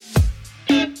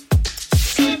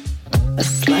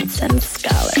and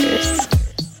Scholars.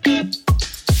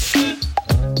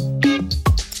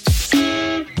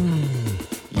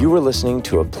 You were listening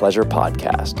to a Pleasure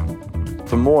podcast.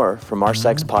 For more from our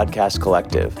Sex Podcast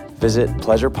Collective, visit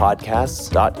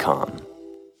pleasurepodcasts.com.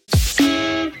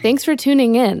 Thanks for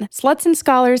tuning in. Sluts and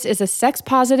Scholars is a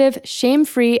sex-positive,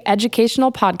 shame-free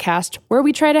educational podcast where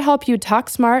we try to help you talk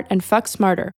smart and fuck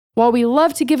smarter. While we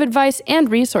love to give advice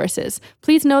and resources,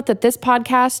 please note that this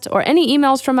podcast or any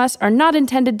emails from us are not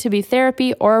intended to be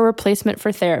therapy or a replacement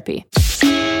for therapy.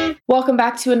 Welcome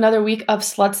back to another week of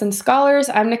Sluts and Scholars.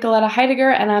 I'm Nicoletta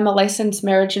Heidegger, and I'm a licensed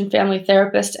marriage and family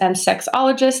therapist and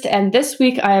sexologist. And this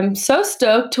week, I am so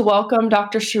stoked to welcome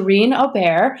Dr. Shireen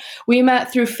Aubert. We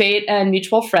met through fate and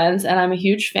mutual friends, and I'm a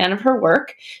huge fan of her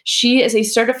work. She is a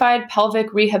certified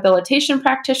pelvic rehabilitation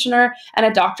practitioner and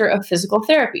a doctor of physical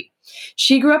therapy.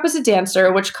 She grew up as a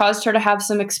dancer, which caused her to have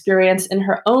some experience in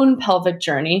her own pelvic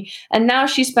journey, and now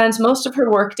she spends most of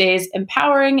her work days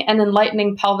empowering and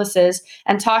enlightening pelvises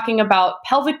and talking about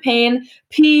pelvic pain,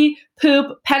 pee,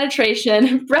 poop,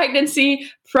 penetration, pregnancy,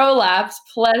 prolapse,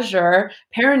 pleasure,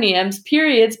 perineums,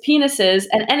 periods, penises,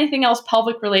 and anything else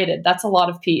pelvic related. That's a lot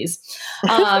of P's.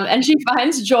 And she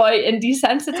finds joy in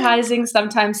desensitizing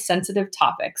sometimes sensitive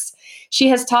topics. She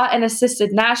has taught and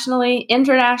assisted nationally,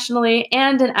 internationally,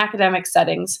 and in academic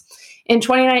settings. In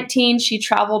 2019, she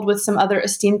traveled with some other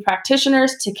esteemed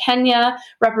practitioners to Kenya,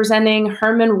 representing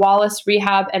Herman Wallace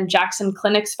Rehab and Jackson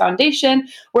Clinics Foundation,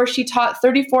 where she taught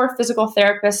 34 physical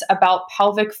therapists about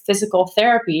pelvic physical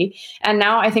therapy. And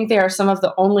now I think they are some of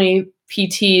the only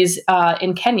PTs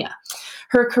in Kenya.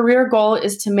 Her career goal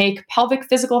is to make pelvic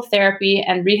physical therapy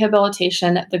and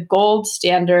rehabilitation the gold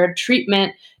standard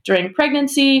treatment during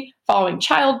pregnancy, following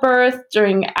childbirth,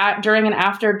 during and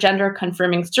after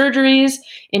gender-confirming surgeries,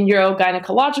 in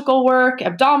urogynecological work,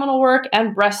 abdominal work,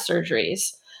 and breast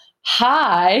surgeries.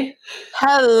 Hi.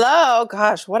 Hello.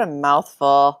 Gosh, what a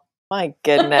mouthful. My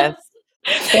goodness.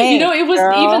 Thanks, it was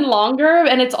girl. even longer,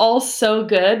 and it's all so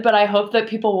good, but I hope that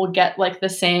people will get like the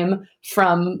same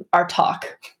from our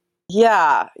talk.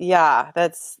 Yeah,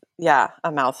 that's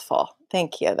a mouthful.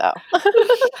 Thank you, though.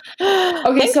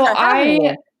 Okay, so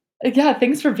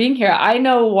thanks for being here. I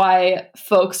know why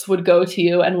folks would go to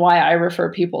you and why I refer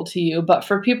people to you, but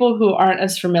for people who aren't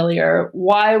as familiar,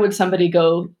 why would somebody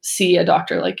go see a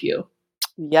doctor like you?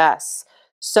 Yes.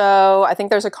 So I think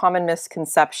there's a common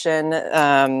misconception,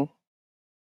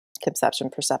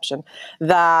 perception,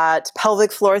 that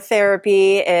pelvic floor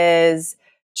therapy is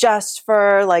just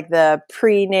for like the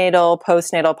prenatal,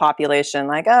 postnatal population.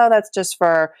 Like, oh, that's just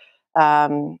for,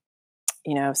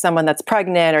 someone that's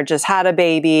pregnant or just had a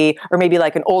baby, or maybe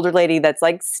like an older lady that's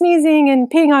like sneezing and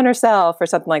peeing on herself or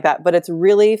something like that. But it's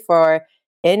really for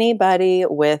anybody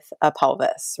with a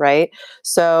pelvis, right?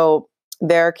 So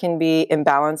there can be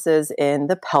imbalances in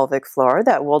the pelvic floor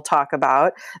that we'll talk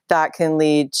about that can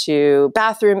lead to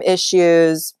bathroom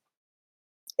issues,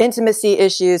 intimacy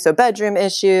issues, so bedroom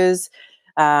issues,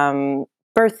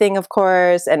 birthing, of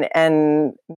course,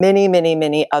 and many, many,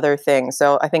 many other things.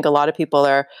 So I think a lot of people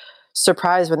are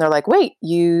surprised when they're like, wait,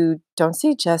 you don't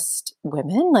see just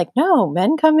women? Like, no,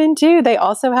 men come in too. They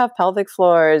also have pelvic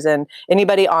floors and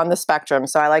anybody on the spectrum.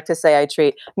 So I like to say I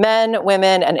treat men,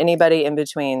 women, and anybody in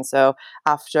between. So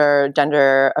after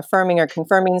gender affirming or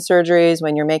confirming surgeries,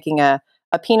 when you're making a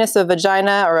penis a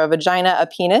vagina or a vagina a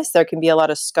penis, there can be a lot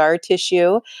of scar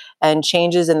tissue and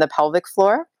changes in the pelvic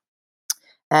floor.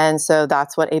 And so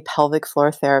that's what a pelvic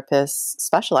floor therapist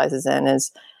specializes in,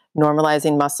 is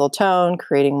normalizing muscle tone,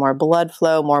 creating more blood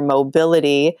flow, more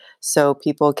mobility, so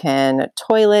people can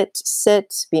toilet,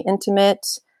 sit, be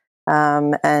intimate,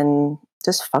 and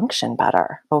just function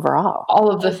better overall.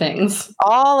 All of the things.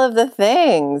 All of the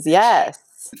things, yes.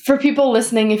 For people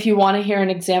listening, if you want to hear an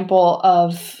example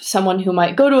of someone who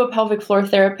might go to a pelvic floor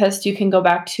therapist, you can go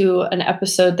back to an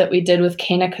episode that we did with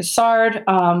Kana Kassard,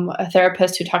 a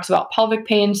therapist who talks about pelvic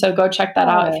pain. So go check that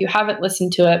out if you haven't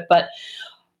listened to it. But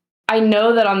I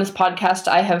know that on this podcast,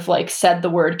 I have like said the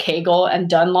word Kegel and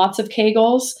done lots of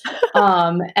Kegels.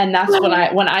 And that's when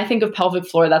I think of pelvic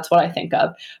floor, that's what I think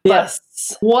of. But yes.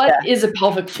 What is a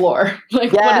pelvic floor?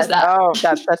 Like, yes. What is that? Oh,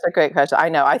 that's a great question. I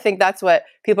know. I think that's what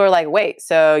people are like, wait,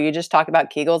 so you just talk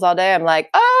about Kegels all day? I'm like,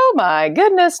 oh my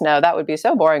goodness. No, that would be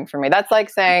so boring for me. That's like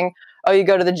saying, oh, you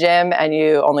go to the gym and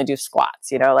you only do squats,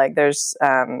 like there's,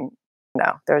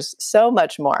 no, there's so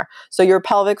much more. So your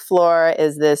pelvic floor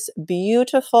is this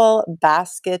beautiful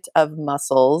basket of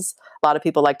muscles. A lot of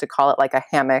people like to call it like a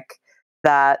hammock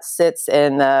that sits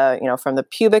in the, from the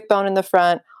pubic bone in the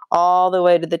front all the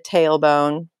way to the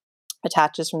tailbone,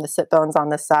 attaches from the sit bones on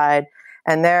the side.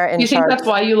 and they're in You think charge. that's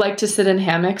why you like to sit in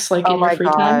hammocks, like Oh in your my free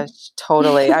time? gosh,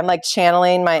 totally. I'm like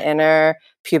channeling my inner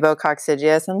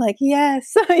pubococcygeus. I'm like,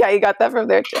 yes. Yeah, you got that from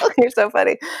there too. You're so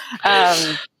funny.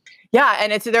 Yeah,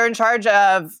 and they're in charge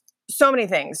of so many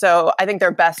things. So I think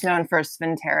they're best known for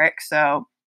sphincteric. So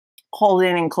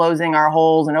holding and closing our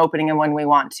holes and opening them when we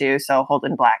want to. So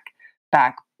holding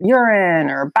back urine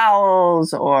or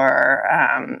bowels or,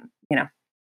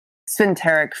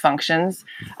 sphincteric functions.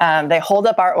 They hold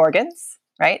up our organs,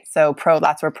 right? So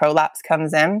that's where prolapse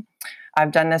comes in.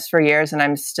 I've done this for years and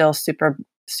I'm still super,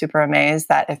 super amazed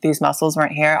that if these muscles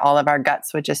weren't here, all of our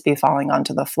guts would just be falling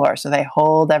onto the floor. So they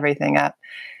hold everything up.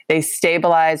 They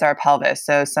stabilize our pelvis.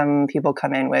 So some people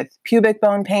come in with pubic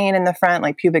bone pain in the front,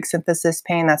 like pubic symphysis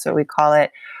pain, that's what we call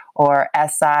it, or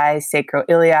SI,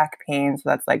 sacroiliac pain. So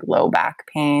that's like low back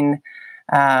pain,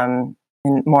 and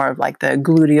more of like the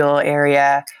gluteal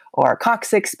area, or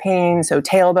coccyx pain, so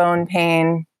tailbone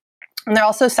pain. And they're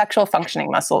also sexual functioning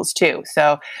muscles too.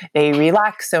 So they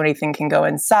relax so anything can go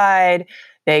inside.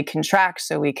 They contract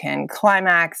so we can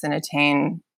climax and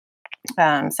attain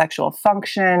sexual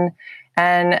function.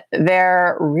 And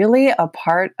they're really a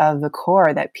part of the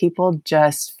core that people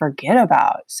just forget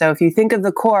about. So if you think of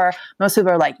the core, most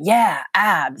people are like, yeah,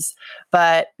 abs,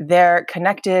 but they're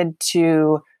connected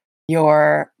to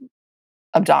your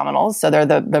abdominals. So they're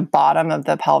the bottom of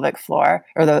the pelvic floor,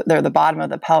 or they're the bottom of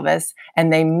the pelvis,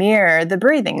 and they mirror the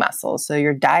breathing muscles. So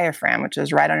your diaphragm, which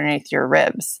is right underneath your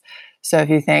ribs. So if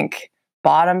you think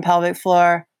bottom pelvic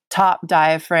floor, top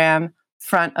diaphragm,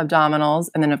 front abdominals,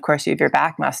 and then of course you have your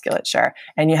back musculature,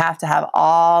 and you have to have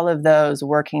all of those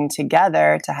working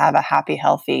together to have a happy,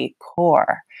 healthy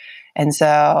core. And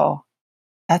so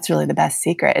that's really the best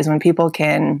secret, is when people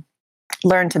can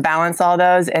learn to balance all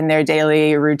those in their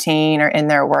daily routine or in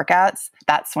their workouts,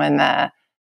 that's when the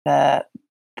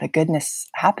goodness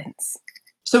happens.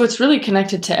 So it's really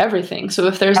connected to everything. So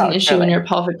if there's an issue in your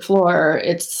pelvic floor,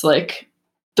 it's like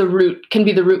the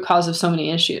root cause of so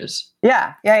many issues.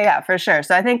 Yeah, for sure.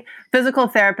 So I think physical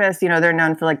therapists, they're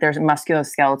known for like their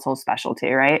musculoskeletal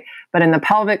specialty, right? But in the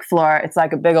pelvic floor, it's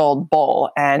like a big old bowl.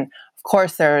 And of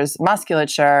course, there's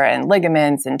musculature and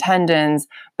ligaments and tendons,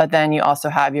 but then you also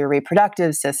have your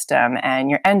reproductive system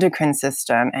and your endocrine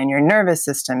system and your nervous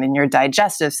system and your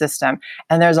digestive system.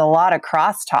 And there's a lot of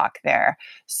crosstalk there.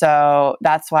 So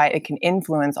that's why it can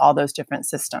influence all those different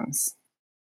systems.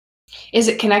 Is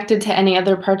it connected to any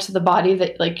other parts of the body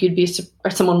that like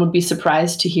someone would be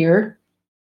surprised to hear?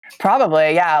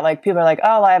 Probably, yeah. Like people are like,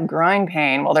 oh, I have groin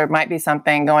pain. Well, there might be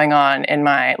something going on in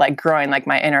my groin, like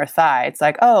my inner thigh. It's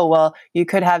like, oh, well, you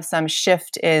could have some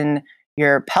shift in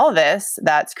your pelvis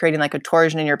that's creating like a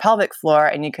torsion in your pelvic floor,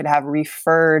 and you could have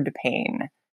referred pain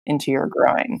into your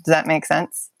groin. Does that make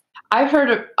sense? I've heard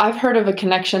of a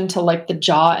connection to like the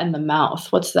jaw and the mouth.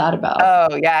 What's that about?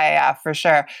 Oh, yeah, for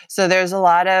sure. So there's a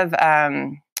lot of,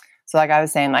 so like I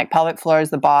was saying, like pelvic floor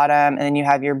is the bottom, and then you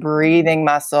have your breathing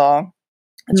muscle.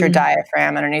 It's your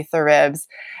diaphragm underneath the ribs.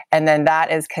 And then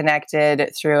that is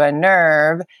connected through a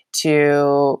nerve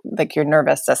to like your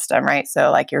nervous system, right?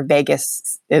 So like your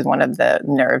vagus is one of the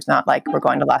nerves, not like we're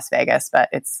going to Las Vegas, but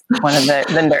it's one of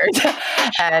the nerves.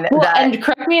 And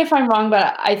correct me if I'm wrong,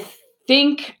 but I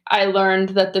think I learned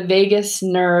that the vagus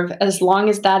nerve, as long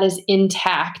as that is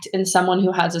intact in someone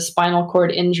who has a spinal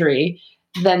cord injury,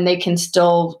 then they can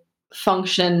still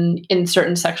function in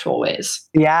certain sexual ways.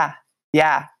 Yeah.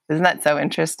 Isn't that so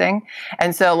interesting?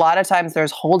 And so a lot of times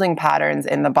there's holding patterns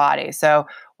in the body. So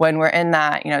when we're in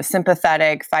that,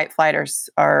 sympathetic fight, flight,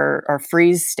 or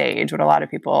freeze stage, what a lot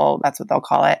of people, that's what they'll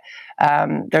call it.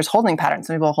 There's holding patterns.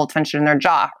 Some people hold tension in their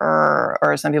jaw,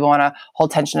 or some people want to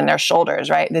hold tension in their shoulders,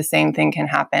 right? The same thing can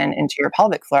happen into your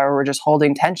pelvic floor where we're just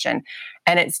holding tension.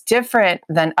 And it's different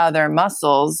than other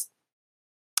muscles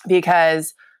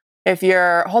because if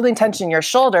you're holding tension in your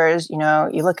shoulders, you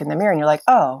look in the mirror and you're like,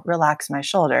 oh, relax my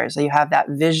shoulders. So you have that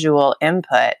visual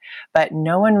input, but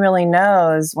no one really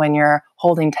knows when you're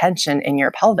holding tension in your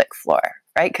pelvic floor,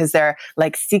 right? Because they're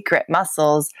like secret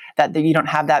muscles that you don't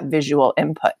have that visual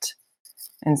input.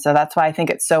 And so that's why I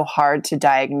think it's so hard to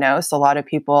diagnose. A lot of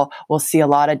people will see a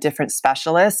lot of different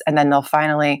specialists, and then they'll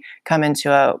finally come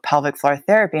into a pelvic floor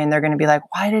therapy and they're going to be like,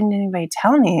 why didn't anybody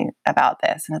tell me about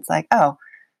this? And it's like, oh,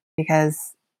 because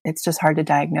it's just hard to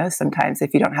diagnose sometimes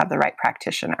if you don't have the right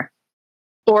practitioner.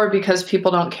 Or because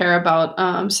people don't care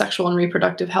about sexual and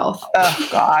reproductive health. Oh,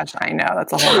 gosh, I know.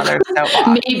 That's a whole other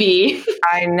soapbox. Maybe.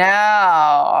 I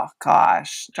know.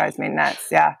 Gosh, drives me nuts.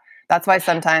 Yeah. That's why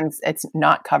sometimes it's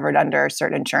not covered under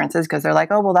certain insurances because they're like,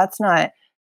 oh, well, that's not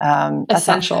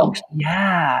essential.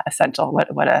 Yeah, essential.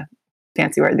 What a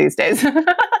fancy word these days.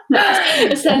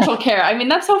 Essential care. I mean,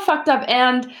 that's so fucked up.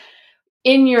 And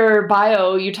in your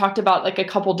bio, you talked about like a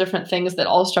couple different things that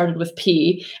all started with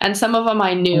P, and some of them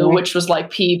I knew, which was like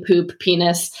pee, poop,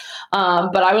 penis.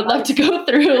 But I would love to go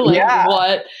through like Yeah.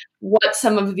 what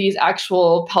some of these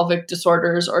actual pelvic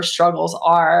disorders or struggles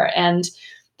are. And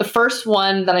the first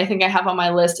one that I think I have on my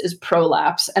list is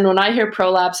prolapse. And when I hear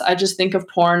prolapse, I just think of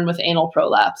porn with anal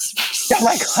prolapse. Oh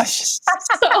my gosh.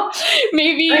 So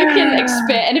maybe you can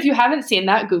expand. And if you haven't seen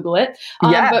that, Google it.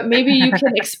 Yeah. But maybe you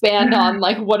can expand on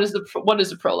like what is a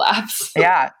prolapse?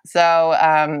 Yeah. So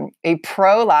a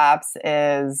prolapse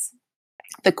is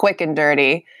the quick and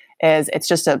dirty. It's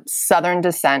just a southern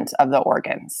descent of the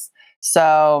organs.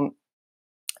 So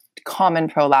common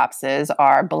prolapses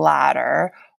are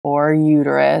bladder or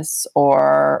uterus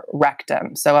or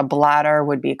rectum. So a bladder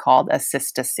would be called a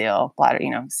cystocele. Bladder,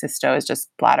 cysto is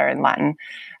just bladder in Latin.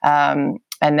 And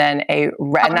then because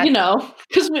Latin.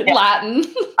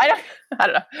 I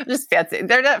don't know. Just fancy.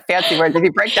 They're not fancy words. If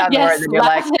you break down the word, then you're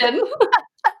Latin. like,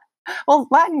 well,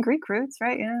 Latin, Greek roots,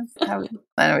 right? Yeah.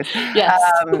 Anyways. Yes.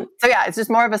 So yeah, it's just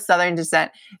more of a southern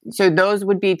descent. So those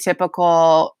would be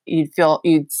typical.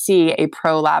 You'd see a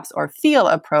prolapse or feel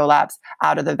a prolapse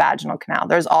out of the vaginal canal.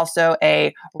 There's also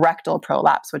a rectal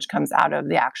prolapse, which comes out of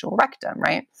the actual rectum,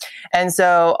 right? And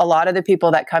so a lot of the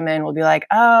people that come in will be like,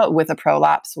 oh, with a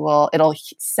prolapse, it'll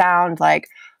sound like,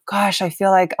 gosh, I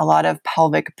feel like a lot of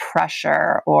pelvic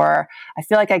pressure, or I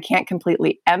feel like I can't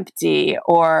completely empty,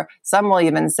 or some will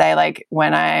even say like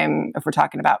if we're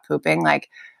talking about pooping, like,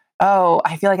 oh,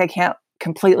 I feel like I can't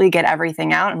completely get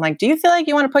everything out. I'm like, do you feel like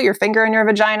you want to put your finger in your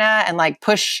vagina and like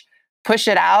push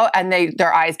it out? And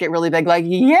their eyes get really big, like,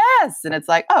 yes. And it's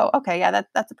like, oh, okay, yeah,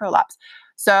 that's a prolapse.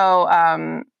 So,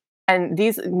 and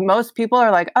most people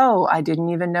are like, oh, I didn't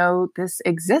even know this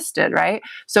existed, right?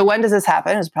 So when does this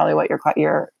happen is probably what you're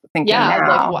thinking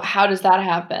now. Like how does that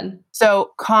happen?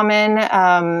 So common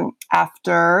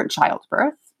after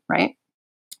childbirth, right?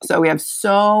 So we have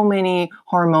so many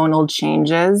hormonal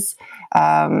changes.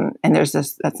 And this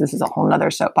is a whole nother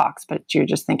soapbox, but you're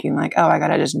just thinking like, oh, I got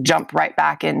to just jump right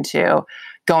back into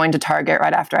going to Target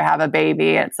right after I have a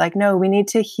baby. It's like, no, we need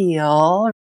to heal.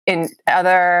 In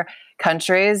other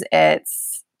countries,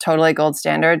 it's totally gold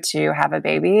standard to have a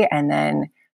baby and then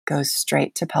go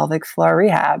straight to pelvic floor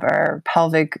rehab or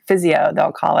pelvic physio,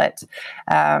 they'll call it.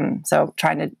 So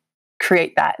trying to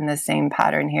create that in the same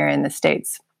pattern here in the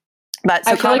States. But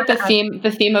so I feel like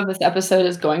the theme of this episode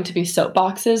is going to be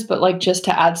soapboxes, but like just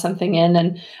to add something in.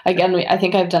 And again, I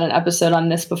think I've done an episode on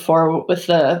this before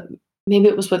maybe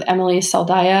it was with Emily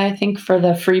Saldaya, I think, for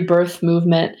the free birth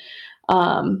movement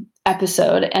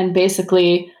episode. And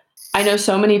basically, I know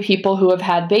so many people who have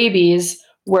had babies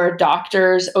where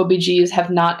doctors, OBGs have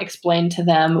not explained to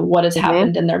them what has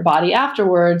happened in their body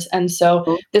afterwards. And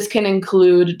so this can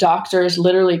include doctors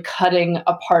literally cutting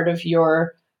a part of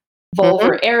your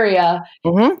vulvar area,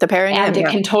 the perineum, and it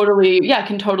can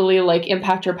totally like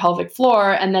impact your pelvic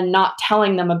floor, and then not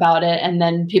telling them about it, and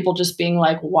then people just being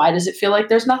like, why does it feel like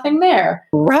there's nothing there?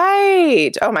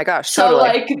 Right. Oh my gosh. So totally.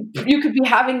 like you could be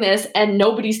having this and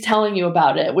nobody's telling you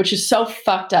about it, which is so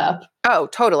fucked up. Oh,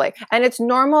 totally. And it's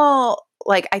normal.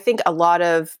 Like, I think a lot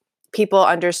of people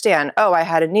understand, oh, I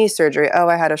had a knee surgery. Oh,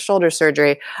 I had a shoulder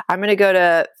surgery. I'm going to go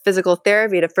to physical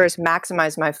therapy to first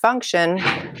maximize my function.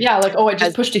 Yeah. Like, oh, I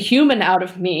just pushed a human out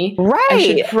of me. Right. I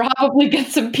should probably get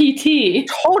some PT.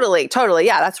 Totally.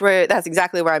 Yeah. That's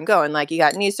exactly where I'm going. Like, you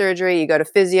got knee surgery, you go to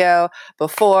physio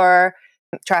before,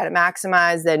 try to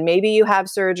maximize, then maybe you have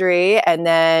surgery. And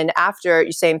then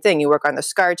after, same thing, you work on the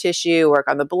scar tissue, work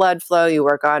on the blood flow, you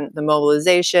work on the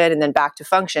mobilization, and then back to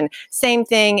function. Same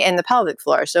thing in the pelvic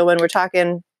floor. So when we're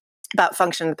talking about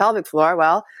function in the pelvic floor,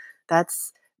 well,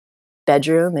 that's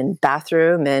bedroom and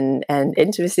bathroom and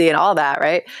intimacy and all that,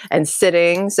 right? And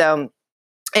sitting. So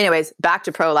anyways, back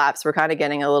to prolapse. We're kind of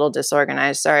getting a little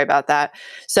disorganized. Sorry about that.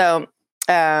 So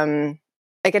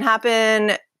it can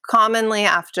happen commonly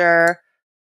after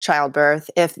childbirth.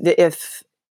 If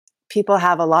people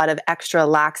have a lot of extra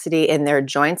laxity in their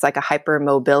joints, like a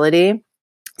hypermobility,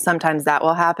 sometimes that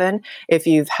will happen. If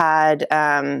you've had,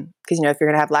 because if you're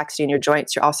going to have laxity in your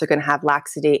joints, you're also going to have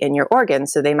laxity in your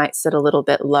organs, so they might sit a little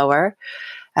bit lower.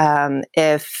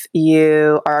 If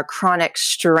you are a chronic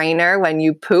strainer when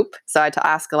you poop, so I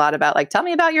ask a lot about like, tell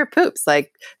me about your poops,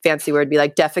 like fancy word be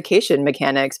like defecation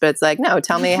mechanics, but it's like, no,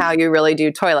 tell me how you really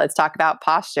do toilet. Let's talk about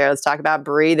posture. Let's talk about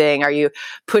breathing. Are you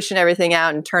pushing everything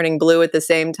out and turning blue at the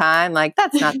same time? Like,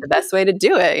 that's not the best way to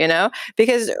do it,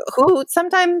 because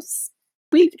sometimes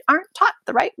we aren't taught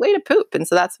the right way to poop. And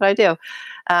so that's what I do.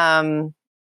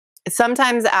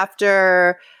 Sometimes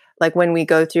after, like when we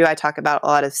go through, I talk about a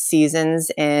lot of seasons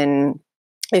in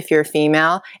if you're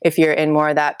female. If you're in more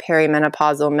of that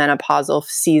perimenopausal, menopausal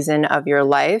season of your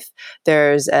life,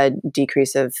 there's a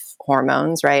decrease of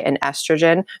hormones, right? And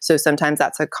estrogen. So sometimes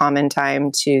that's a common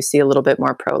time to see a little bit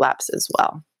more prolapse as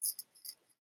well.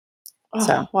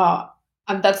 Oh, wow.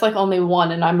 That's like only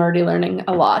one, and I'm already learning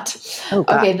a lot. Oh,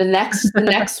 God. Okay, the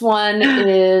next one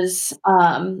is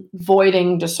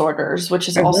voiding disorders, which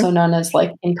is also known as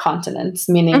like incontinence,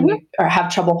 meaning you or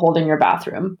have trouble holding your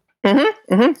bathroom.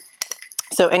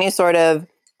 So any sort of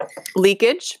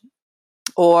leakage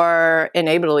or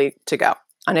unable to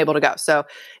go. So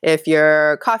if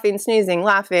you're coughing, sneezing,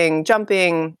 laughing,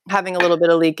 jumping, having a little bit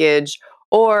of leakage,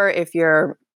 or if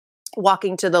you're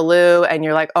walking to the loo and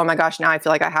you're like, oh my gosh, now I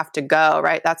feel like I have to go,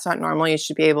 right? That's not normal. You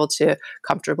should be able to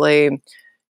comfortably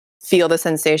feel the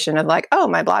sensation of like, oh,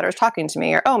 my bladder is talking to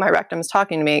me, or oh, my rectum is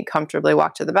talking to me, comfortably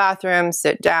walk to the bathroom,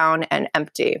 sit down and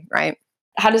empty, right?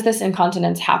 How does this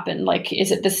incontinence happen? Like,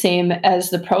 is it the same as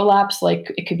the prolapse?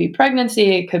 Like, it could be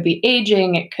pregnancy, it could be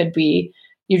aging, it could be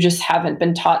you just haven't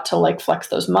been taught to like flex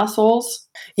those muscles.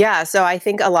 Yeah. So I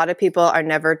think a lot of people are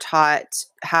never taught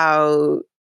how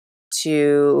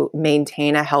to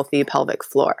maintain a healthy pelvic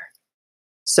floor.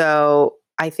 So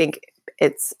I think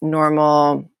it's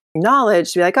normal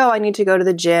knowledge to be like, oh, I need to go to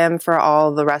the gym for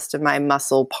all the rest of my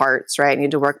muscle parts, right? I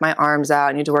need to work my arms out.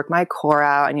 I need to work my core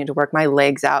out. I need to work my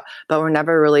legs out. But we're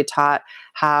never really taught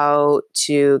how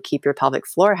to keep your pelvic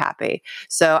floor happy.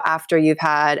 So after you've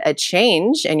had a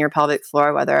change in your pelvic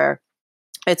floor, whether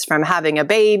it's from having a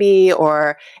baby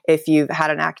or if you've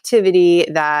had an activity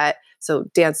so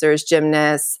dancers,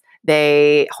 gymnasts,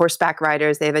 horseback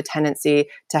riders, they have a tendency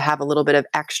to have a little bit of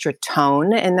extra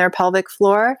tone in their pelvic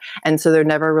floor. And so they're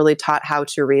never really taught how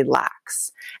to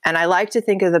relax. And I like to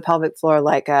think of the pelvic floor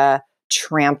like a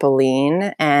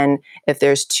trampoline. And if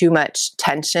there's too much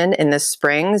tension in the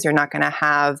springs, you're not going to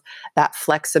have that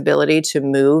flexibility to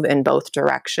move in both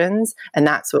directions. And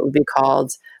that's what would be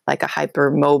called like a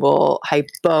hypomobile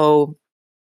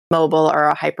or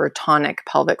a hypertonic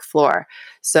pelvic floor.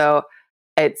 So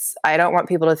I don't want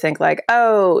people to think like,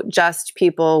 oh, just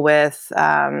people with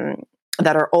that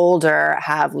are older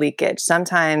have leakage.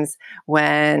 Sometimes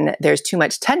when there's too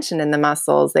much tension in the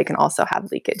muscles, they can also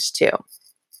have leakage too.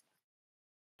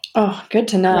 Oh, good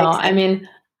to know. I mean,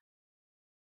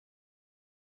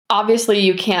 obviously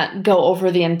you can't go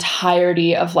over the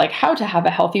entirety of like how to have a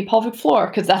healthy pelvic floor,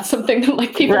 because that's something that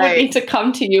like people would need to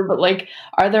come to you. But like,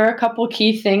 are there a couple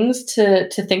key things to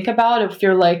think about if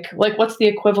you're like what's the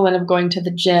equivalent of going to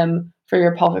the gym for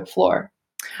your pelvic floor?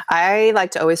 I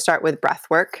like to always start with breath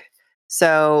work.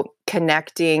 So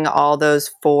connecting all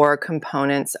those 4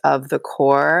 components of the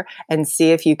core and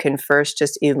see if you can first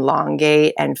just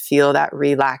elongate and feel that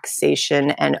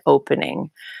relaxation and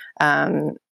opening.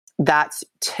 That's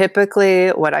typically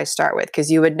what I start with, because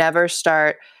you would never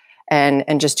start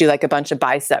and just do like a bunch of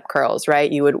bicep curls,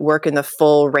 right? You would work in the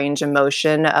full range of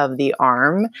motion of the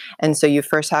arm. And so you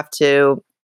first have to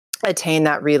attain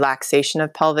that relaxation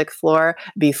of pelvic floor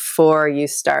before you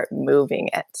start moving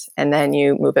it. And then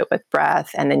you move it with breath,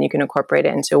 and then you can incorporate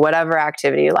it into whatever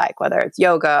activity you like, whether it's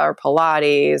yoga or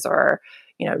Pilates or,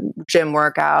 gym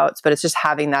workouts. But it's just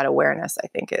having that awareness, I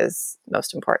think, is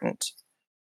most important.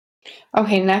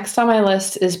 Okay, next on my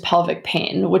list is pelvic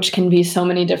pain, which can be so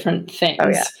many different things. Oh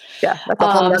yeah. That's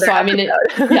a whole other so I mean,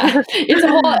 it's a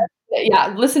whole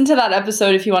listen to that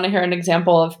episode if you want to hear an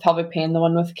example of pelvic pain, the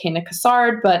one with Kayna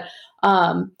Cassard. But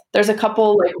there's a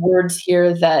couple like words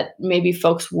here that maybe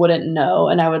folks wouldn't know,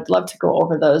 and I would love to go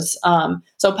over those.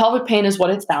 So pelvic pain is what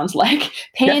it sounds like,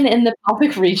 pain in the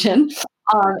pelvic region,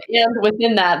 and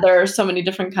within that there are so many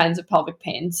different kinds of pelvic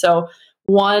pain. So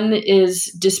one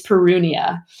is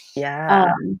dyspareunia.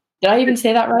 Yeah. Did I even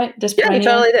say that right? Dyspareunia? Yeah, you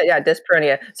totally did. Yeah,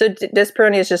 dyspareunia. So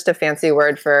dyspareunia is just a fancy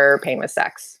word for pain with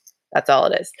sex. That's all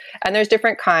it is. And there's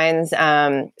different kinds.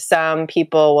 Some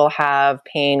people will have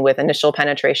pain with initial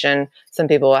penetration. Some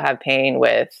people will have pain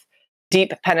with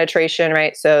deep penetration,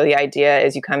 right? So the idea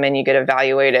is you come in, you get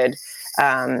evaluated,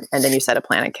 and then you set a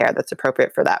plan of care that's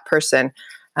appropriate for that person.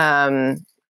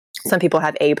 Some people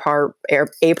have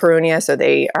apareunia, so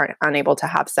they are unable to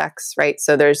have sex, right?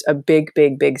 So there's a big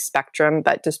spectrum,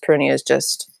 but dyspareunia is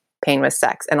just pain with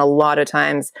sex. And a lot of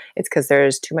times it's because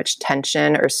there's too much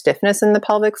tension or stiffness in the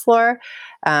pelvic floor.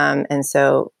 And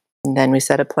so then we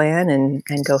set a plan and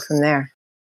go from there.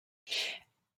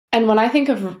 And when I think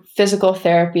of physical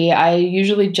therapy, I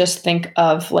usually just think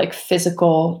of like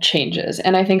physical changes.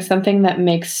 And I think something that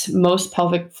makes most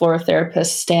pelvic floor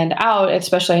therapists stand out,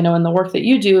 especially I know in the work that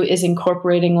you do, is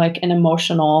incorporating like an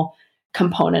emotional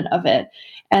component of it.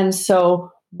 And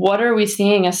so what are we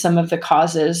seeing as some of the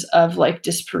causes of like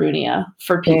dyspareunia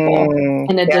for people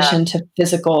in addition to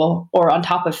physical or on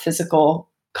top of physical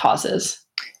causes?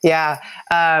 Yeah.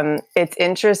 It's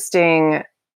interesting.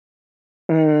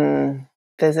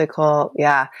 Physical.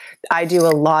 Yeah. I do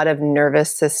a lot of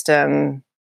nervous system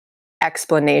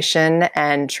explanation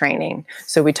and training.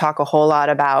 So we talk a whole lot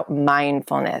about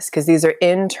mindfulness because these are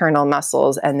internal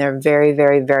muscles and they're very,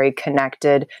 very, very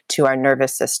connected to our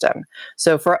nervous system.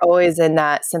 So if we're always in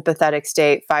that sympathetic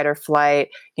state, fight or flight,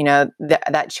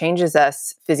 that changes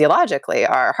us physiologically.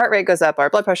 Our heart rate goes up, our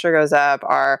blood pressure goes up,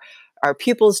 our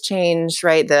pupils change,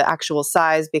 right? The actual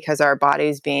size because our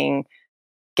body's getting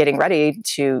ready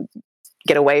to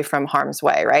get away from harm's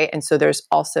way, right? And so there's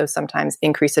also sometimes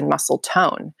increase in muscle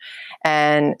tone.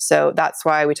 And so that's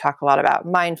why we talk a lot about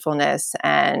mindfulness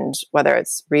and whether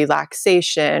it's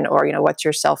relaxation or, what's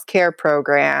your self-care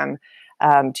program?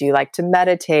 Do you like to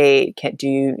meditate? Do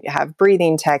you have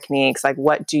breathing techniques? Like,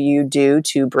 what do you do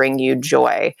to bring you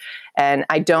joy? And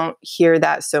I don't hear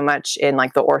that so much in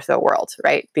like the ortho world,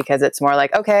 right? Because it's more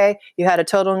like, okay, you had a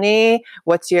total knee.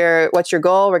 What's your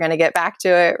goal? We're going to get back to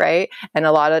it, right? And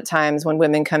a lot of times when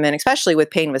women come in, especially with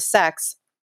pain with sex,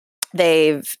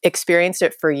 they've experienced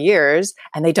it for years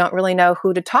and they don't really know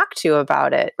who to talk to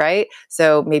about it, right?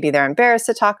 So maybe they're embarrassed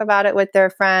to talk about it with their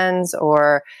friends,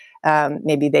 or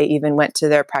maybe they even went to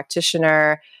their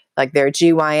practitioner, like their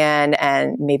GYN,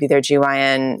 and maybe their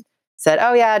GYN said,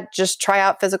 oh yeah, just try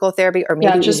out physical therapy, or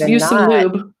maybe just even use some not.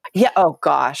 lube. Yeah. Oh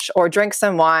gosh. Or drink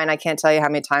some wine. I can't tell you how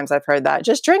many times I've heard that.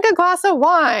 Just drink a glass of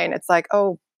wine. It's like,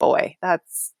 oh boy,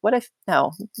 what if,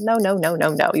 no.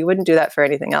 You wouldn't do that for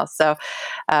anything else. So,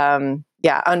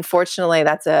 unfortunately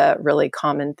that's a really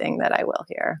common thing that I will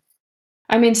hear.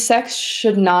 I mean, sex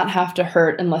should not have to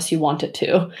hurt unless you want it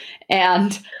to.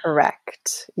 And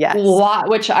correct. Yes.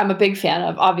 Which I'm a big fan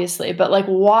of, obviously, but like,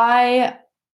 why,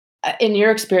 in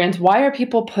your experience, why are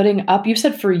people putting up, you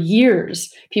said for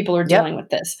years, people are dealing with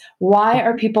this. Why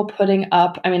are people putting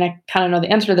up, I mean, I kind of know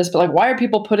the answer to this, but like, why are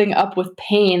people putting up with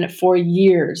pain for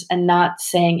years and not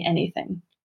saying anything?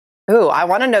 Ooh, I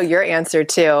want to know your answer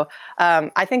too.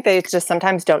 I think they just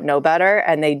sometimes don't know better,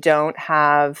 and they don't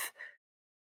have,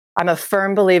 I'm a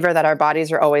firm believer that our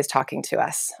bodies are always talking to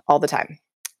us all the time.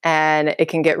 And it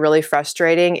can get really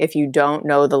frustrating if you don't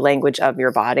know the language of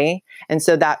your body. And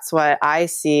so that's what I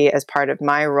see as part of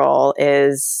my role,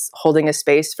 is holding a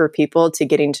space for people to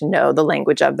getting to know the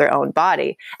language of their own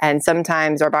body. And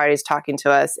sometimes our body's talking to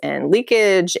us in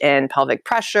leakage and pelvic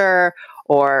pressure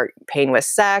or pain with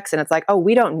sex. And it's like, oh,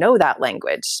 we don't know that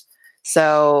language.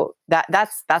 So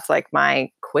that's like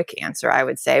my quick answer, I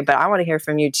would say. But I want to hear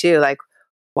from you too. Like,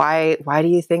 why do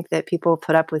you think that people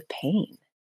put up with pain?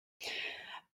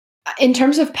 In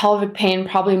terms of pelvic pain,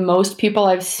 probably most people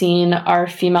I've seen are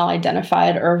female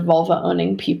identified or vulva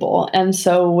owning people. And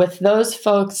so with those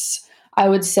folks, I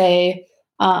would say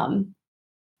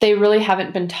they really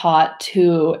haven't been taught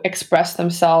to express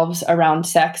themselves around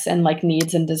sex and like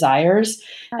needs and desires.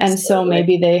 Absolutely. And so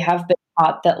maybe they have been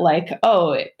taught that like,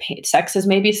 oh, sex is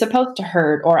maybe supposed to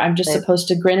hurt, or I'm just supposed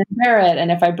to grin and bear it.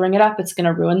 And if I bring it up, it's going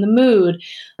to ruin the mood.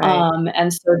 Right.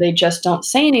 And so they just don't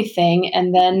say anything.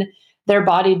 And then their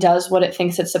body does what it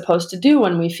thinks it's supposed to do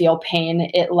when we feel pain.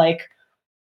 It like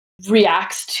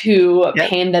reacts to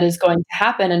pain that is going to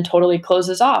happen and totally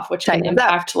closes off, which can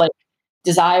impact like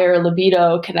desire,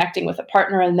 libido, connecting with a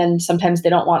partner. And then sometimes they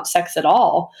don't want sex at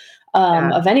all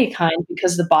of any kind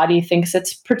because the body thinks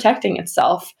it's protecting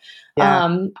itself.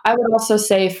 Yeah. I would also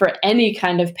say for any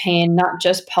kind of pain, not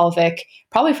just pelvic,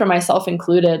 probably for myself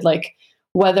included, like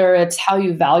whether it's how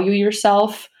you value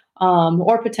yourself,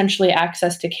 or potentially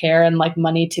access to care and like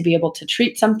money to be able to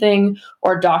treat something,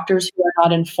 or doctors who are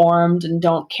not informed and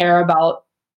don't care about,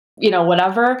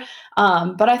 whatever.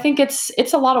 But I think it's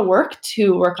a lot of work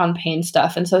to work on pain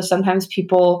stuff. And so sometimes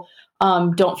people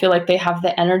don't feel like they have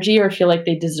the energy or feel like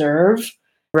they deserve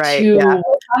to work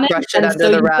on it. Brush it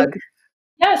under the rug.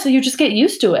 So you just get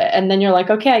used to it. And then you're like,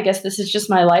 okay, I guess this is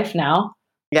just my life now.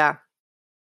 Yeah.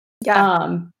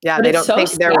 Yeah. They don't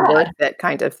think they're worth it,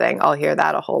 kind of thing. I'll hear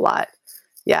that a whole lot.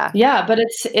 Yeah. Yeah. But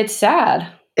it's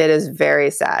sad. It is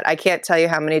very sad. I can't tell you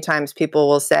how many times people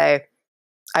will say,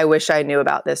 I wish I knew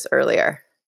about this earlier.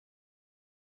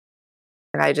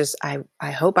 And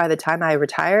I hope by the time I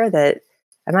retire that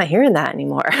I'm not hearing that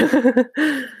anymore.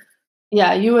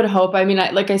 Yeah, you would hope. I mean,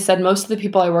 like I said, most of the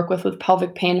people I work with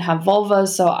pelvic pain have vulvas.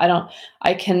 So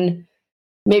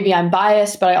maybe I'm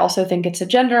biased, but I also think it's a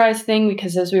genderized thing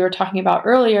because as we were talking about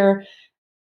earlier,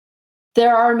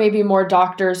 there are maybe more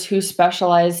doctors who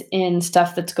specialize in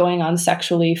stuff that's going on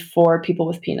sexually for people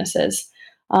with penises.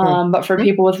 But for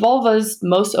people with vulvas,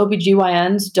 most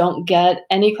OBGYNs don't get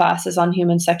any classes on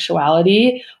human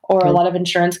sexuality, or a lot of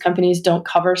insurance companies don't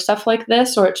cover stuff like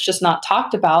this, or it's just not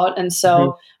talked about. And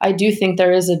so I do think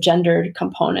there is a gendered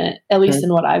component, at least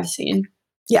in what I've seen.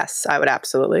 Yes, I would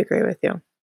absolutely agree with you.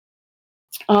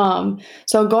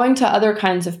 So going to other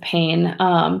kinds of pain,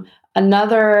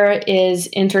 another is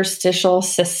interstitial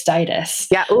cystitis.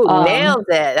 Yeah, nailed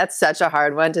it. That's such a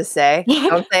hard one to say.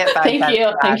 Don't say it 5 Thank times you.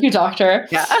 fast. Thank you, doctor.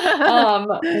 Yeah.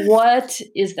 What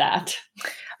is that?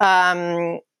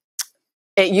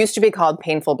 It used to be called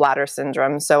painful bladder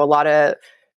syndrome. So a lot of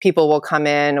people will come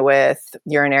in with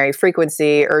urinary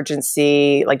frequency,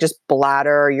 urgency, like just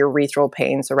bladder, urethral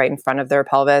pain, so right in front of their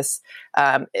pelvis.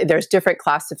 There's different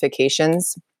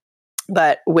classifications,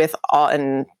 but with all,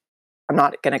 and I'm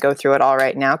not going to go through it all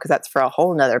right now because that's for a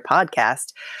whole nother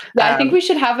podcast. Yeah, I think we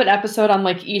should have an episode on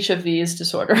like each of these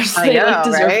disorders. I know,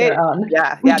 deserve right? their own.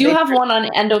 Yeah, we do have one on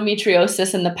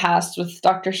endometriosis in the past with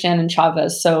Dr. Shannon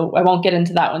Chavez, so I won't get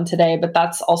into that one today, but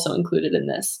that's also included in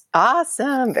this.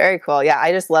 Awesome. Very cool. Yeah,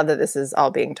 I just love that this is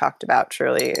all being talked about.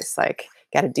 Truly, it's like,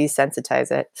 got to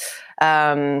desensitize it.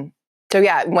 So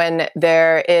yeah, when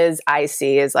there is IC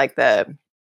is like the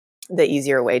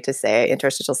easier way to say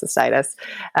interstitial cystitis.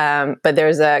 But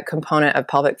there's a component of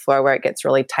pelvic floor where it gets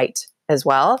really tight as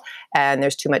well, and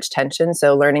there's too much tension.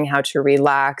 So learning how to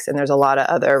relax, and there's a lot of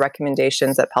other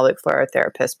recommendations that pelvic floor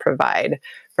therapists provide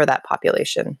for that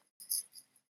population.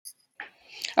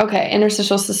 Okay,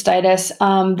 interstitial cystitis.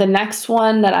 The next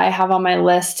one that I have on my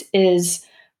list is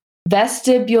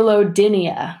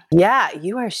vestibulodynia. Yeah,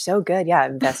 you are so good. Yeah,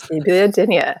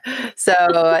 vestibulodynia. So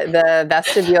the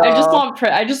vestibule. I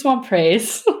just want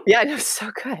praise. Yeah, no,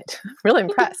 so good. I'm really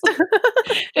impressed.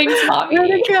 Thanks, Mommy.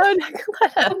 Really good.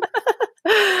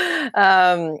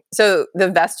 So the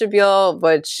vestibule,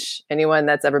 which anyone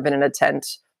that's ever been in a tent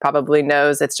probably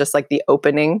knows, it's just like the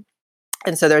opening.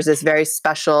 And so there's this very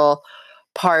special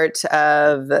part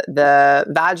of the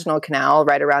vaginal canal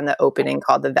right around the opening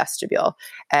called the vestibule.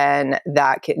 And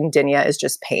that dynia is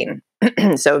just pain.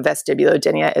 So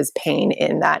vestibulodynia is pain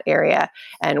in that area.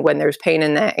 And when there's pain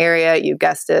in that area, you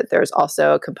guessed it, there's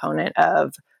also a component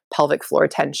of pelvic floor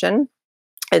tension.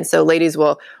 And so ladies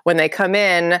will, when they come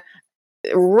in,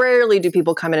 rarely do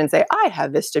people come in and say, I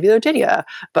have vestibulodynia,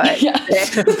 but,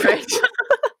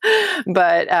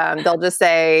 but they'll just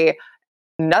say,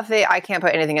 nothing, I can't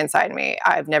put anything inside me.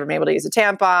 I've never been able to use a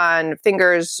tampon.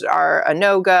 Fingers are a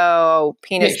no-go.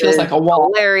 Penis feels like a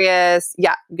wall. Hilarious.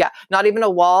 Yeah. Not even a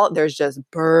wall. There's just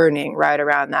burning right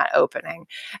around that opening.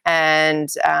 And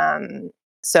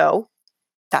so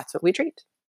that's what we treat.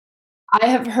 I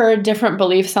have heard different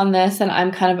beliefs on this, and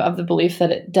I'm kind of the belief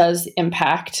that it does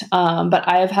impact. But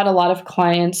I have had a lot of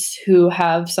clients who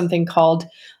have something called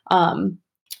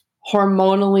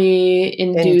hormonally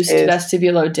induced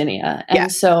vestibulodynia.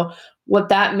 And so what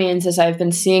that means is I've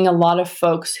been seeing a lot of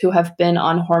folks who have been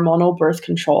on hormonal birth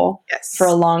control for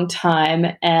a long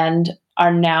time and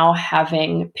are now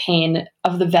having pain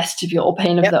of the vestibule,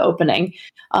 pain of the opening.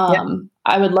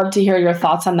 I would love to hear your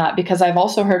thoughts on that, because I've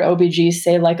also heard OBGs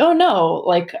say like, oh no,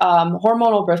 like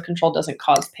hormonal birth control doesn't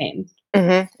cause pain.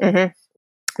 Mm-hmm, mm-hmm.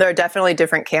 There are definitely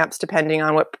different camps depending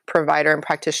on what provider and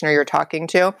practitioner you're talking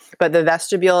to, but the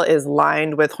vestibule is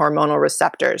lined with hormonal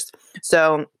receptors.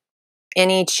 So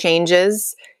any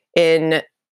changes in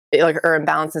or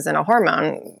imbalances in a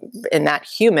hormone in that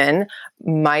human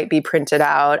might be printed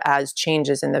out as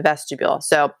changes in the vestibule.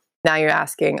 So now you're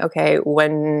asking, okay,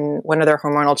 when are there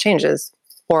hormonal changes?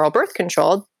 Oral birth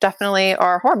control definitely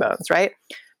are hormones, right?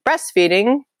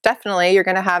 Breastfeeding, definitely you're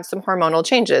going to have some hormonal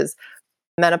changes.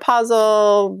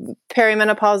 Menopausal,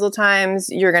 perimenopausal times,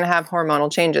 you're going to have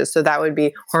hormonal changes. So that would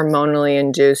be hormonally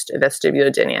induced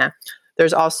vestibulodynia.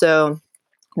 There's also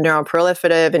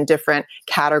neuroproliferative and different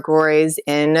categories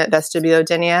in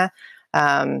vestibulodynia,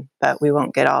 but we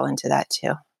won't get all into that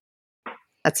too.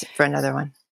 That's for another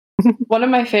one. One of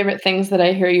my favorite things that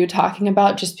I hear you talking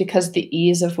about, just because the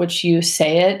ease of which you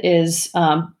say it, is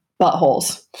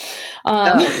buttholes.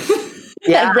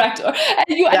 Yeah. I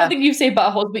don't think you say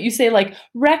buttholes, but you say like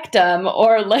rectum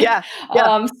or like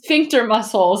sphincter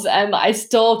muscles. And I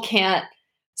still can't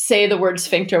say the word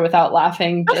sphincter without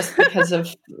laughing, just because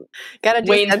of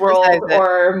Wayne's World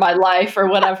or my life or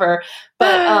whatever.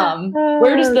 But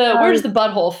where does the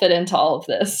butthole fit into all of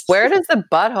this? Where does the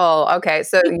butthole? Okay,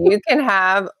 so you can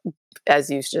have, as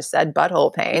you just said,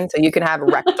 butthole pain. So you can have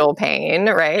rectal pain,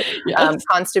 right? Yes.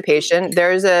 Constipation.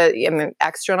 There's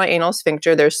external anal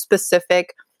sphincter. There's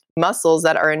specific muscles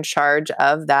that are in charge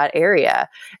of that area.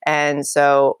 And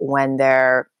so when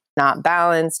they're not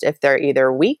balanced, if they're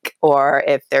either weak or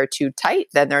if they're too tight,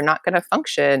 then they're not going to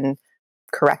function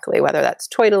correctly, whether that's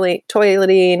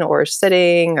toileting or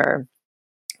sitting or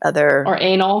other Or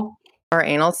anal. or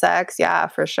anal sex. Yeah,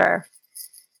 for sure.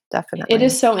 Definitely. It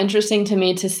is so interesting to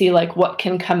me to see like what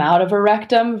can come out of a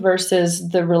rectum versus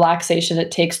the relaxation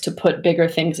it takes to put bigger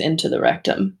things into the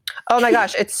rectum. Oh my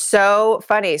gosh, it's so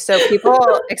funny. So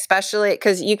people, especially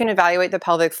because you can evaluate the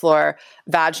pelvic floor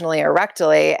vaginally or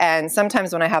rectally, and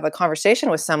sometimes when I have a conversation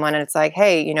with someone and it's like,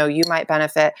 hey, you might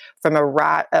benefit from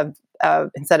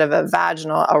instead of a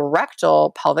vaginal, a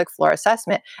rectal pelvic floor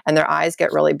assessment, and their eyes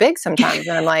get really big sometimes,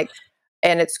 and I'm like,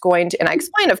 and I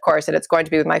explain, of course, that it's going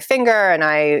to be with my finger, and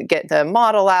I get the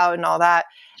model out and all that,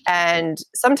 and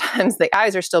sometimes the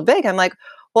eyes are still big. I'm like,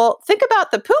 well, think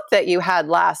about the poop that you had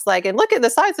last, and look at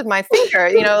the size of my finger,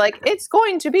 it's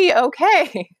going to be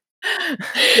okay.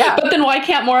 Yeah. But then why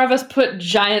can't more of us put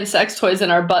giant sex toys in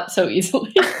our butt so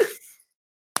easily?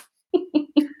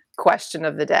 Question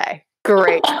of the day.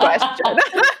 Great question.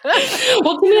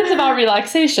 Well, to me, it's about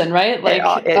relaxation, right?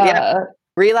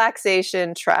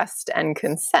 Relaxation, trust, and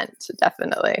consent,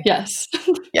 definitely. Yes.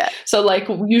 Yeah. So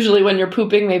usually when you're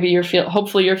pooping, maybe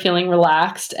hopefully you're feeling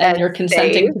relaxed and you're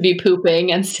consenting safe. To be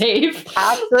pooping and safe.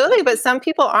 Absolutely. But some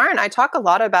people aren't. I talk a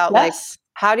lot about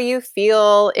how do you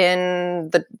feel in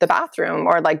the bathroom?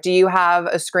 Or do you have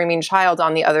a screaming child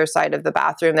on the other side of the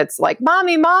bathroom that's like,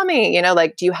 mommy,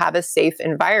 do you have a safe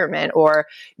environment? Or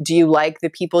do you like the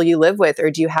people you live with?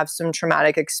 Or do you have some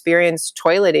traumatic experience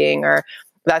toileting? Or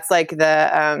that's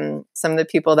some of the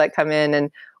people that come in, and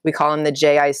we call them the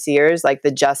JICers, the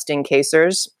just in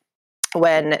casers,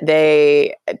 when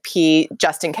they pee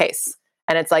just in case.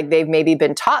 And it's they've maybe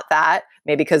been taught that,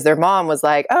 maybe because their mom was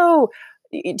like, oh,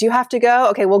 do you have to go?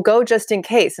 Okay, well, go just in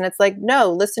case. And it's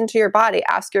no, listen to your body.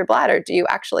 Ask your bladder, do you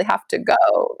actually have to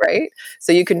go, right?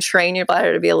 So you can train your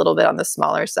bladder to be a little bit on the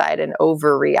smaller side and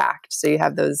overreact. So you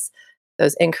have those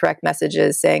incorrect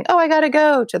messages saying, oh, I got to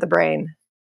go, to the brain.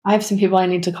 I have some people I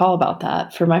need to call about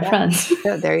that for my friends.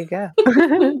 Yeah, there you go.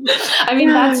 I mean,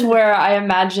 that's where I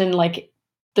imagine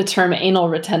the term anal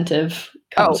retentive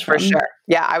comes from. For sure.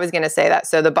 Yeah, I was going to say that.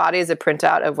 So the body is a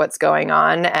printout of what's going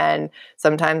on. And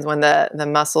sometimes when the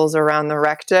muscles around the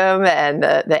rectum and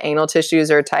the anal tissues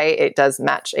are tight, it does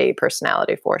match a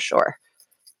personality for sure.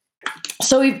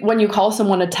 So when you call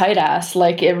someone a tight ass,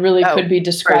 it really could be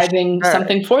describing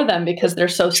something for them because they're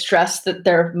so stressed that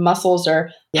their muscles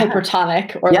are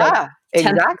hypertonic or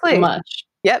exactly too much.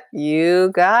 Yep,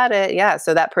 you got it. Yeah,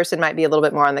 so that person might be a little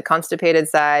bit more on the constipated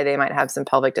side. They might have some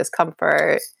pelvic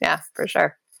discomfort. Yeah, for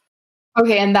sure.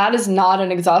 Okay, and that is not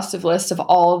an exhaustive list of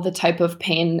all of the type of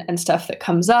pain and stuff that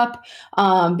comes up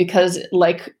because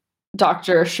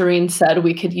Dr. Shireen said,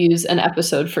 we could use an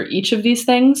episode for each of these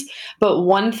things. But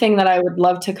one thing that I would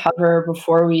love to cover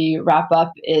before we wrap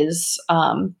up is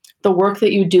the work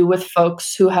that you do with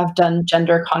folks who have done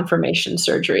gender confirmation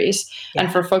surgeries. Yeah.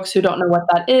 And for folks who don't know what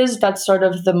that is, that's sort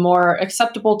of the more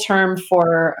acceptable term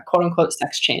for quote unquote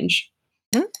sex change.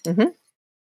 Mm-hmm.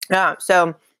 Yeah.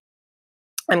 So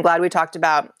I'm glad we talked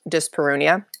about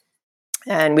dyspareunia.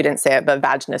 And we didn't say it, but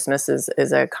vaginismus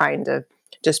is a kind of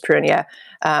dyspareunia.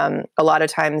 A lot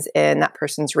of times in that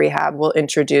person's rehab, we'll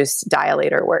introduce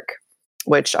dilator work,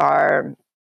 which are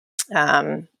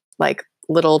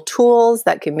little tools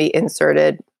that can be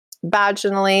inserted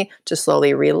vaginally to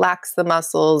slowly relax the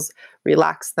muscles,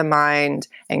 relax the mind,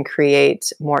 and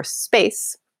create more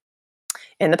space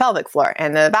in the pelvic floor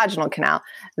and the vaginal canal.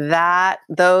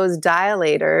 Those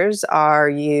dilators are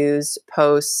used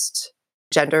post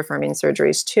gender affirming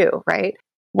surgeries too, right?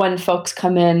 When folks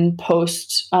come in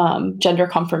post gender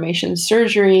confirmation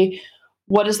surgery,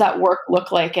 what does that work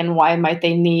look like and why might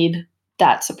they need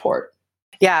that support?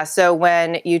 Yeah, so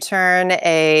when you turn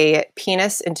a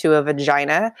penis into a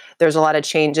vagina, there's a lot of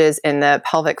changes in the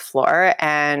pelvic floor,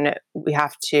 and we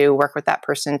have to work with that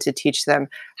person to teach them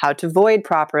how to void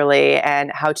properly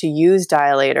and how to use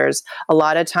dilators. A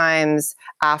lot of times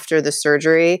after the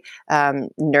surgery,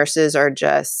 nurses will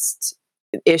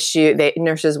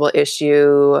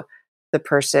issue the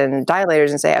person dilators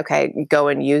and say, okay, go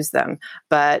and use them.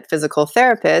 But physical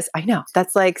therapists, I know,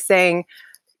 that's like saying,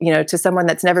 to someone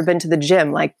that's never been to the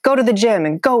gym, go to the gym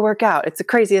and go work out. It's the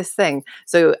craziest thing.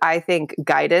 So I think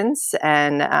guidance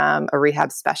and a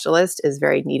rehab specialist is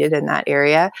very needed in that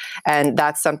area. And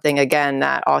that's something, again,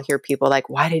 that I'll hear people like,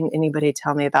 why didn't anybody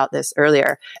tell me about this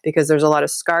earlier? Because there's a lot of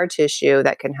scar tissue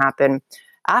that can happen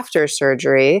after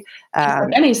surgery.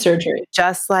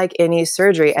 Just like any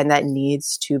surgery, and that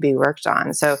needs to be worked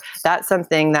on. So that's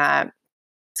something that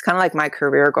it's kind of like my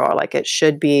career goal. It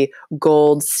should be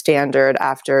gold standard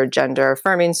after gender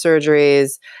affirming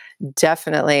surgeries,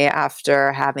 definitely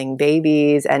after having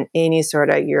babies and any sort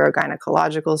of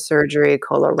urogynecological surgery,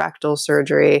 colorectal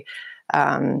surgery,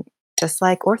 just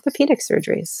like orthopedic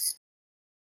surgeries.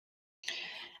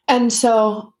 And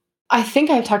so I think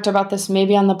I've talked about this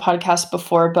maybe on the podcast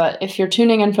before, but if you're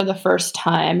tuning in for the first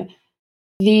time,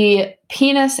 the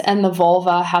penis and the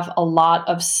vulva have a lot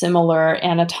of similar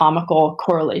anatomical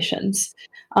correlations.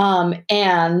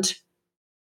 And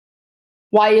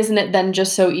why isn't it then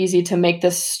just so easy to make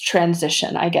this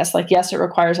transition? I guess, like, yes, it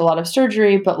requires a lot of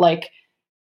surgery, but like,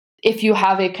 if you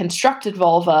have a constructed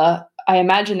vulva, I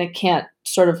imagine it can't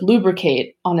sort of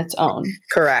lubricate on its own.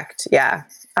 Correct. Yeah,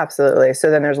 absolutely. So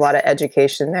then there's a lot of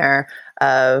education there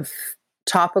of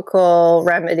topical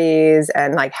remedies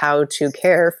and like how to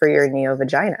care for your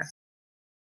neovagina.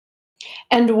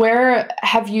 And where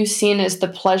have you seen is the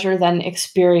pleasure then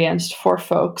experienced for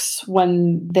folks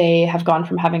when they have gone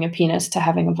from having a penis to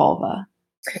having a vulva?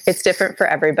 It's different for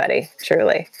everybody,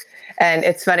 truly. And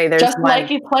it's funny, there's just like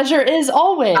a pleasure is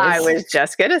always. I was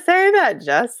just going to say that,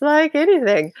 just like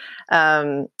anything.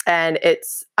 And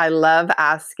I love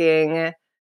asking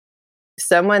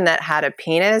someone that had a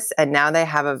penis and now they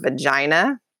have a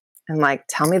vagina, and like,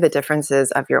 tell me the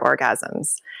differences of your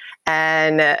orgasms.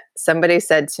 And somebody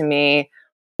said to me,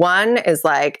 one is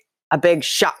like a big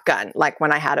shotgun, like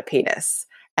when I had a penis.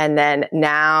 And then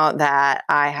now that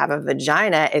I have a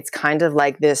vagina, it's kind of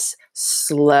like this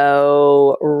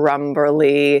slow,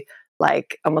 rumbly,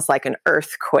 like almost like an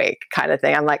earthquake kind of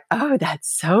thing. I'm like, oh,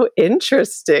 that's so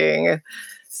interesting.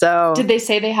 So did they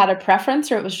say they had a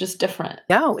preference or it was just different?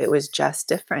 No, it was just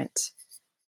different.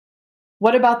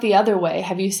 What about the other way?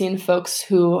 Have you seen folks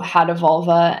who had a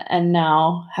vulva and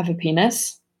now have a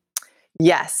penis?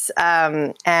 Yes.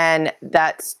 And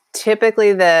that's typically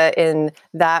in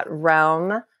that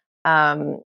realm,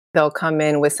 they'll come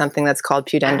in with something that's called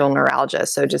pudendal neuralgia.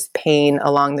 So just pain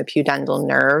along the pudendal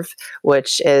nerve,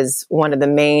 which is one of the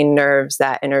main nerves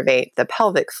that innervate the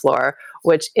pelvic floor,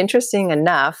 which, interesting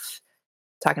enough,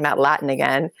 talking about Latin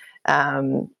again,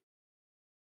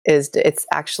 it's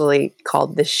actually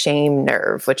called the shame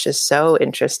nerve, which is so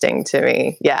interesting to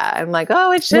me. Yeah, I'm like,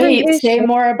 oh, it should. Wait, say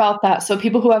more about that. So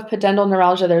people who have pudendal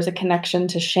neuralgia, there's a connection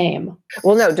to shame.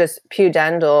 Well, no, just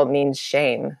pudendal means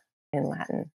shame in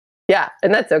Latin. Yeah,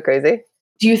 and that's so crazy.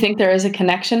 Do you think there is a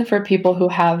connection for people who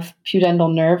have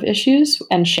pudendal nerve issues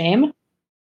and shame?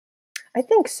 I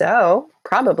think so,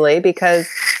 probably, because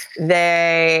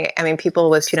people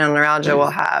with pudendal neuralgia will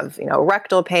have,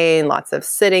 rectal pain, lots of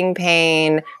sitting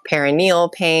pain,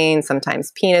 perineal pain,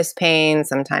 sometimes penis pain,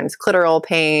 sometimes clitoral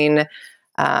pain,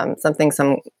 something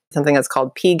that's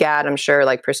called PGAD, I'm sure,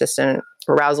 like persistent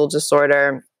arousal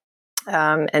disorder.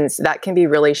 And so that can be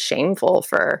really shameful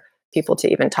for people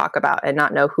to even talk about and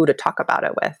not know who to talk about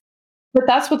it with. But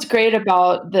that's what's great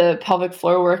about the pelvic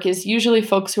floor work is usually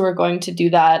folks who are going to do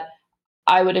that,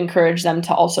 I would encourage them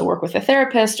to also work with a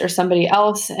therapist or somebody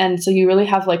else. And so you really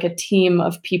have like a team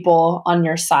of people on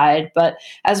your side. But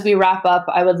as we wrap up,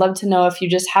 I would love to know if you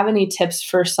just have any tips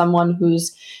for someone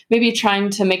who's maybe trying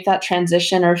to make that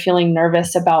transition or feeling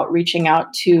nervous about reaching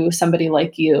out to somebody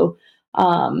like you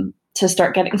to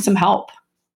start getting some help.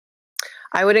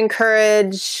 I would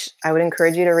encourage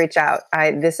you to reach out.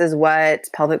 This is what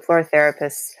pelvic floor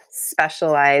therapists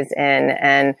specialize in.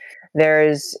 And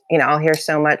there's, I'll hear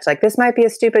so much like, this might be a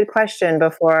stupid question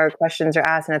before questions are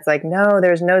asked. And it's like, no,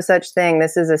 there's no such thing.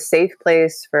 This is a safe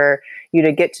place for you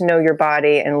to get to know your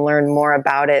body and learn more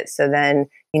about it. So then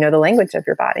you know the language of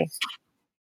your body.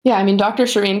 Yeah, I mean, Dr.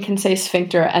 Shireen can say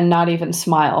sphincter and not even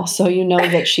smile. So you know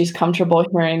that she's comfortable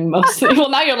hearing most well,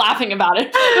 now you're laughing about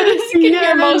it. But she can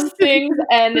hear most things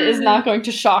and is not going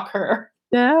to shock her.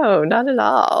 No, not at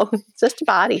all. It's just a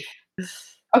body.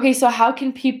 Okay, so how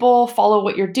can people follow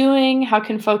what you're doing? How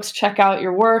can folks check out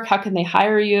your work? How can they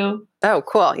hire you? Oh,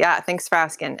 cool. Yeah, thanks for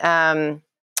asking.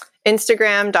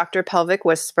 Instagram, Dr. Pelvic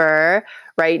Whisperer.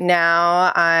 Right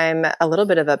now, I'm a little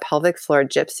bit of a pelvic floor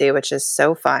gypsy, which is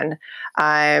so fun.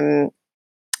 I'm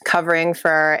covering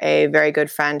for a very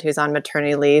good friend who's on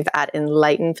maternity leave at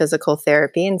Enlighten Physical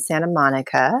Therapy in Santa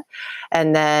Monica.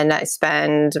 And then I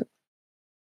spend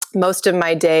most of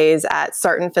my days at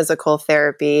Sarton Physical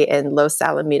Therapy in Los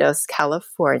Alamitos,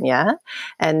 California.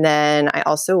 And then I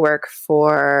also work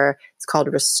for, it's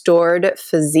called Restored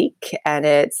Physique, and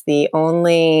it's the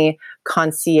only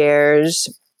concierge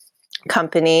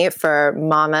company for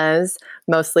mamas,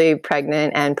 mostly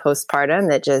pregnant and postpartum,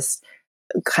 that just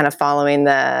kind of following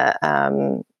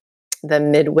the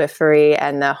midwifery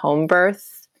and the home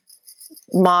birth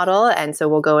model. And so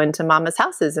we'll go into mamas'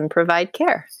 houses and provide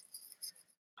care.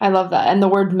 I love that. And the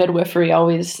word midwifery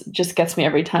always just gets me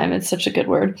every time. It's such a good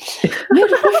word.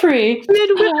 Midwifery.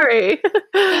 Midwifery.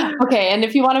 Okay. And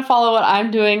if you want to follow what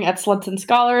I'm doing at Sluts and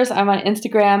Scholars, I'm on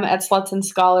Instagram at Sluts and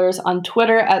Scholars, on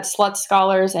Twitter at Sluts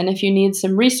Scholars. And if you need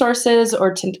some resources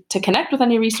or to connect with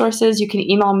any resources, you can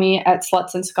email me at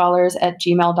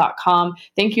slutsandscholars@gmail.com.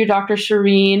 Thank you, Dr.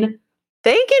 Shireen.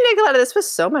 Thank you, Nicoletta. This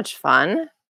was so much fun.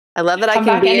 I love that I Come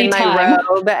can back be anytime. in my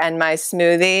robe and my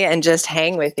smoothie and just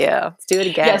hang with you. Let's do it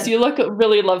again. Yes, you look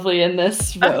really lovely in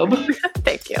this robe.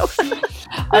 Thank you. All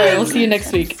right, we'll see you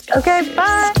next week. Okay,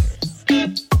 bye.